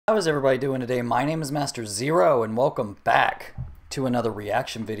How is everybody doing today? My name is Master Zero and welcome back to another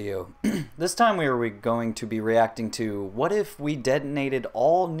reaction video. This time we are going to be reacting to what if we detonated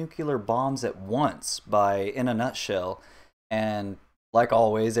all nuclear bombs at once by In a Nutshell. And like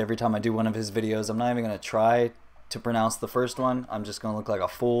always, every time I do one of his videos, I'm not even going to try to pronounce the first one. I'm just going to look like a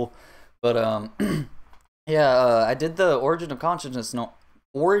fool. But yeah, I did the Origin of Consciousness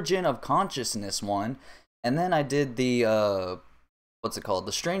one, and then I did the what's it called?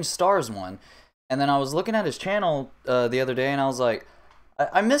 The Strange Stars one. And then I was looking at his channel the other day and I was like,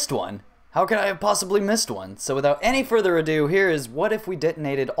 I missed one. How could I have possibly missed one? So without any further ado, here is what if we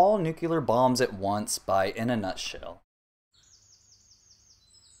detonated all nuclear bombs at once by In a Nutshell.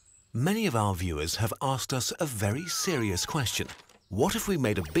 Many of our viewers have asked us a very serious question. What if we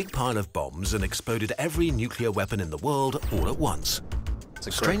made a big pile of bombs and exploded every nuclear weapon in the world all at once?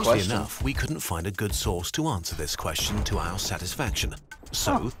 Strangely enough, we couldn't find a good source to answer this question to our satisfaction.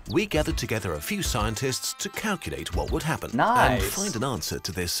 So, we gathered together a few scientists to calculate what would happen and find an answer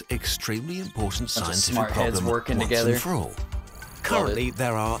to this extremely important scientific problem once and for all. Currently,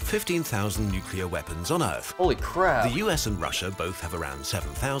 there are 15,000 nuclear weapons on Earth. Holy crap! The US and Russia both have around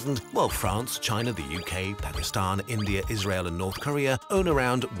 7,000, while France, China, the UK, Pakistan, India, Israel and North Korea own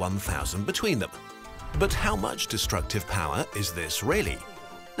around 1,000 between them. But how much destructive power is this really?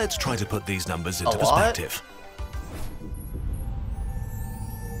 Let's try to put these numbers into perspective.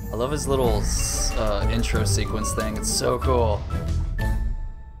 I love his little intro sequence thing. It's so cool.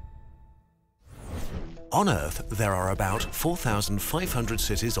 On Earth, there are about 4,500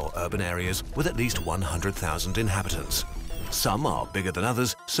 cities or urban areas with at least 100,000 inhabitants. Some are bigger than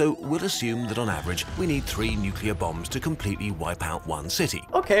others, so we'll assume that on average we need 3 nuclear bombs to completely wipe out one city.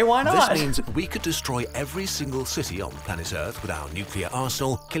 Okay, why not? This means we could destroy every single city on planet Earth with our nuclear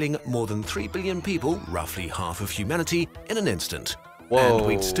arsenal, killing more than 3 billion people, roughly half of humanity, in an instant. Whoa. And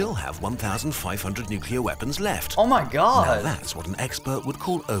we'd still have 1,500 nuclear weapons left. Oh my god! Now that's what an expert would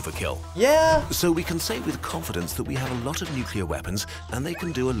call overkill. Yeah! So we can say with confidence that we have a lot of nuclear weapons and they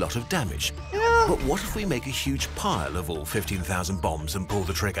can do a lot of damage. Yeah! But what if we make a huge pile of all 15,000 bombs and pull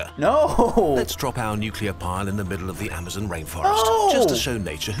the trigger? No! Let's drop our nuclear pile in the middle of the Amazon rainforest, just to show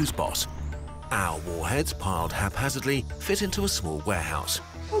nature who's boss. Our warheads, piled haphazardly, fit into a small warehouse.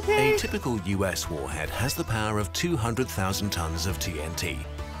 Okay. A typical US warhead has the power of 200,000 tons of TNT.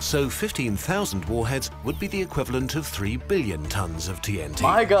 So 15,000 warheads would be the equivalent of 3 billion tons of TNT.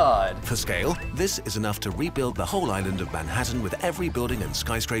 My god! For scale, this is enough to rebuild the whole island of Manhattan with every building and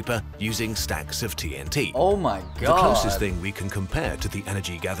skyscraper using stacks of TNT. Oh my god! The closest thing we can compare to the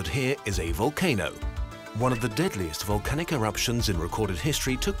energy gathered here is a volcano. One of the deadliest volcanic eruptions in recorded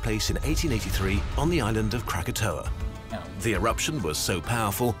history took place in 1883 on the island of Krakatoa. The eruption was so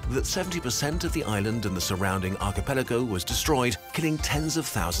powerful that 70% of the island and the surrounding archipelago was destroyed, killing tens of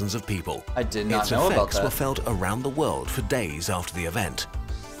thousands of people. I did not know about that. Its effects were felt around the world for days after the event.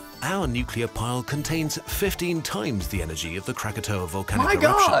 Our nuclear pile contains 15 times the energy of the Krakatoa volcanic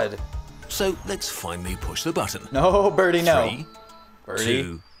eruption. My god! So let's finally push the button. No, Birdie, no. 3, Birdie.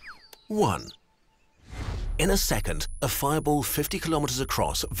 2, 1. In a second, a fireball 50 kilometers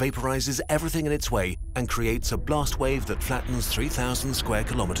across vaporizes everything in its way and creates a blast wave that flattens 3,000 square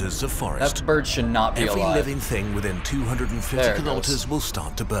kilometers of forest. That bird should not be Every alive. living thing within 250 kilometers will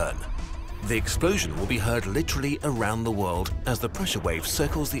start to burn. The explosion will be heard literally around the world as the pressure wave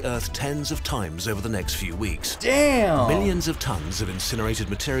circles the Earth tens of times over the next few weeks. Damn! Millions of tons of incinerated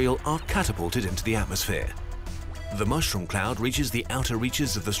material are catapulted into the atmosphere. The mushroom cloud reaches the outer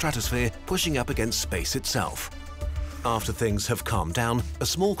reaches of the stratosphere, pushing up against space itself. After things have calmed down, a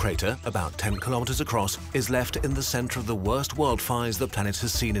small crater, about 10 kilometers across, is left in the center of the worst wildfires the planet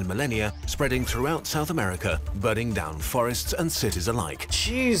has seen in millennia, spreading throughout South America, burning down forests and cities alike.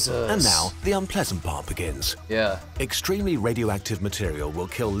 Jesus! And now, the unpleasant part begins. Yeah. Extremely radioactive material will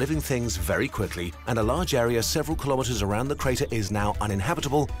kill living things very quickly, and a large area several kilometers around the crater is now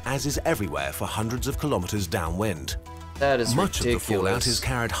uninhabitable, as is everywhere for hundreds of kilometers downwind. That is Much ridiculous. of the fallout is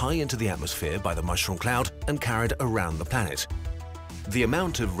carried high into the atmosphere by the mushroom cloud and carried around the planet. The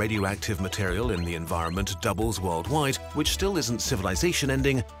amount of radioactive material in the environment doubles worldwide, which still isn't civilization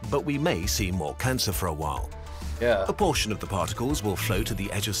ending, but we may see more cancer for a while. Yeah. A portion of the particles will float at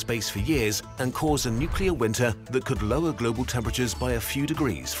the edge of space for years and cause a nuclear winter that could lower global temperatures by a few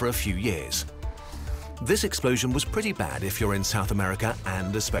degrees for a few years. This explosion was pretty bad if you're in South America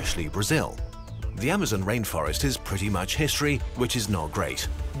and especially Brazil. The Amazon rainforest is pretty much history, which is not great.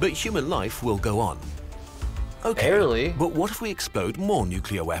 But human life will go on. Okay, barely. But what if we explode more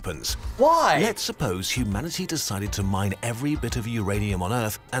nuclear weapons? Why? Let's suppose humanity decided to mine every bit of uranium on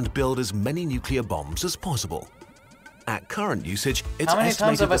Earth and build as many nuclear bombs as possible. At current usage, it's How many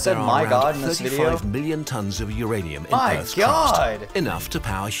times estimated have I that there said are "my around God" in this 35 video? million tons of uranium in My Earth's God! crust, enough to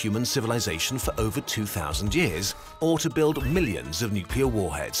power human civilization for over 2,000 years, or to build millions of nuclear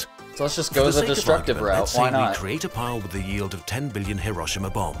warheads. So let's just For go the the sake of destructive argument, route. let's Why say not? we create a pile with the yield of 10 billion Hiroshima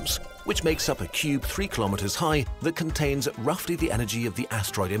bombs, which makes up a cube 3 kilometers high that contains roughly the energy of the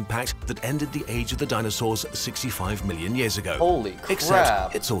asteroid impact that ended the age of the dinosaurs 65 million years ago. Holy crap.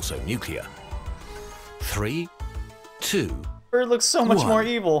 Except it's also nuclear. 3, 2, It looks so much 1. more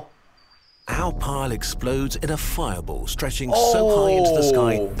evil. Our pile explodes in a fireball stretching so high into the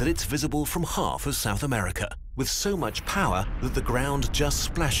sky that it's visible from half of South America, with so much power that the ground just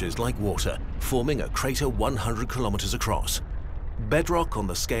splashes like water, forming a crater 100 kilometers across. Bedrock on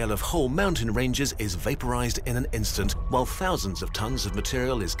the scale of whole mountain ranges is vaporized in an instant, while thousands of tons of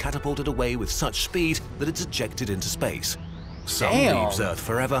material is catapulted away with such speed that it's ejected into space. Some leaves Earth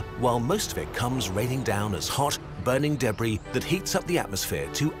forever, while most of it comes raining down as hot, burning debris that heats up the atmosphere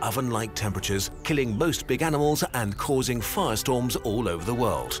to oven-like temperatures, killing most big animals and causing firestorms all over the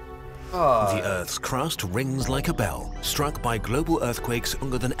world. The Earth's crust rings like a bell, struck by global earthquakes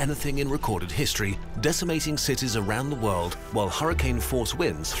longer than anything in recorded history, decimating cities around the world, while hurricane-force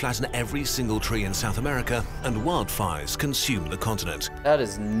winds flatten every single tree in South America and wildfires consume the continent. That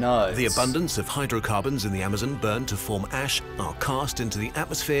is nuts. The abundance of hydrocarbons in the Amazon burned to form ash are cast into the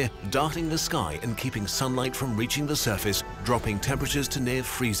atmosphere, darting the sky and keeping sunlight from reaching the surface, dropping temperatures to near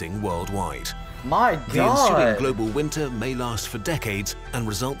freezing worldwide. My The ensuing God. global winter may last for decades and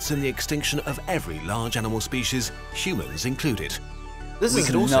results in the extinction of every large animal species, humans included. This We is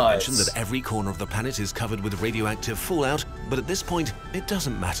could also nuts. mention that every corner of the planet is covered with radioactive fallout, but at this point, it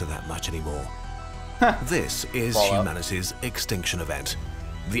doesn't matter that much anymore. This is Fallout. humanity's extinction event.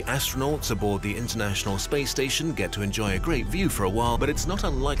 The astronauts aboard the International Space Station get to enjoy a great view for a while, but it's not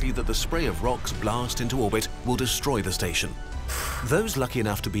unlikely that the spray of rocks blast into orbit will destroy the station. Those lucky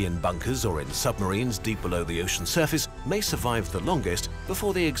enough to be in bunkers or in submarines deep below the ocean surface may survive the longest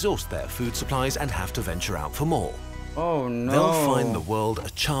before they exhaust their food supplies and have to venture out for more. Oh no. They'll find the world a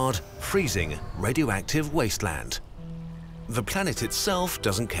charred, freezing, radioactive wasteland. The planet itself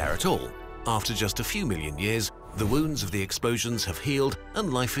doesn't care at all. After just a few million years, the wounds of the explosions have healed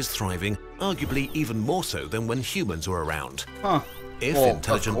and life is thriving, arguably even more so than when humans were around. Huh. If Well,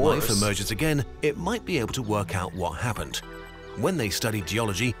 intelligent of life course. emerges again, it might be able to work out what happened. When they study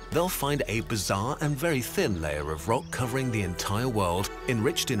geology, they'll find a bizarre and very thin layer of rock covering the entire world,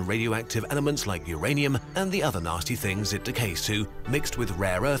 enriched in radioactive elements like uranium and the other nasty things it decays to, mixed with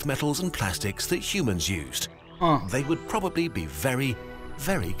rare earth metals and plastics that humans used. They would probably be very,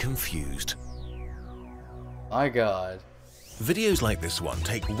 very confused. My God. Videos like this one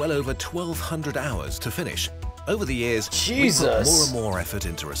take well over 1,200 hours to finish. Over the years, we put Jesus. more and more effort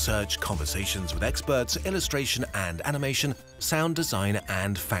into research, conversations with experts, illustration and animation, sound design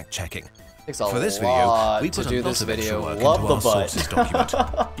and fact-checking. Takes a For this lot video, we to put a do lot this of extra video. work Love into the our butt. sources document.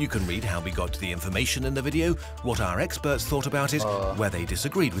 You can read how we got to the information in the video, what our experts thought about it, where they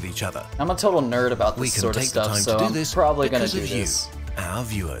disagreed with each other. I'm a total nerd about We this can sort of take the stuff, time so to do I'm this probably gonna because do of you, this. our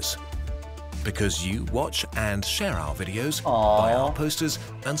viewers. Because you watch and share our videos, Aww. buy our posters,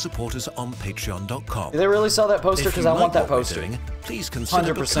 and support us on patreon.com. They really saw that poster If because you I like want that what we're poster. doing, please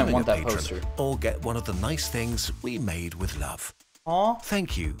consider 100% becoming want a that patron, poster. or get one of the nice things we made with love. Aw.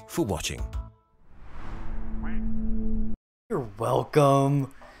 Thank you for watching. You're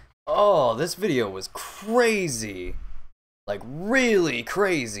welcome. Oh, this video was crazy. Like, really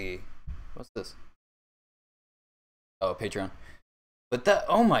crazy. What's this? Oh, Patreon. But that,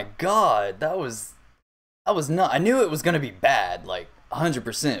 oh my God, that was not, I knew it was gonna be bad, like,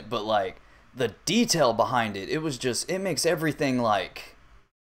 100%, but like, the detail behind it, it was just, it makes everything like,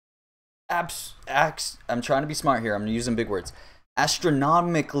 I'm trying to be smart here, I'm using big words,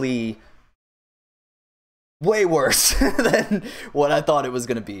 astronomically way worse than what I thought it was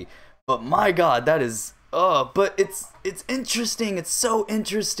gonna be. But my God, that is, but it's interesting, it's so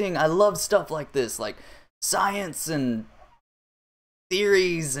interesting. I love stuff like this, like science and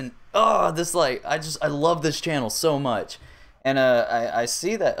theories and this, like, I love this channel so much. And I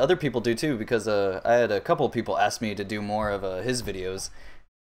see that other people do too, because I had a couple of people ask me to do more of his videos,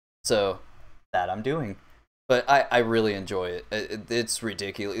 so that I'm doing. But I really enjoy it. It's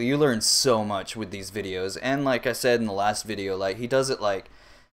ridiculous. You learn so much with these videos, and like I said in the last video, like, he does it like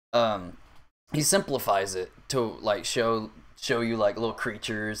he simplifies it to like show you like little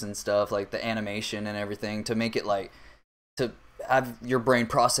creatures and stuff, like the animation and everything, to make it like, to have your brain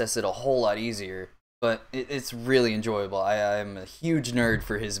process it a whole lot easier. But it's really enjoyable. I'm a huge nerd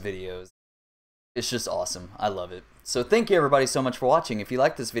for his videos. It's just awesome. I love it. So thank you everybody so much for watching. If you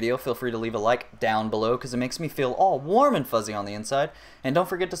like this video, feel free to leave a like down below because it makes me feel all warm and fuzzy on the inside. And don't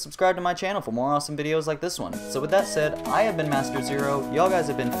forget to subscribe to my channel for more awesome videos like this one. So with that said, I have been Master Zero. Y'all guys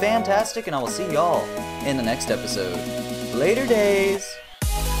have been fantastic, and I will see y'all in the next episode. Later days!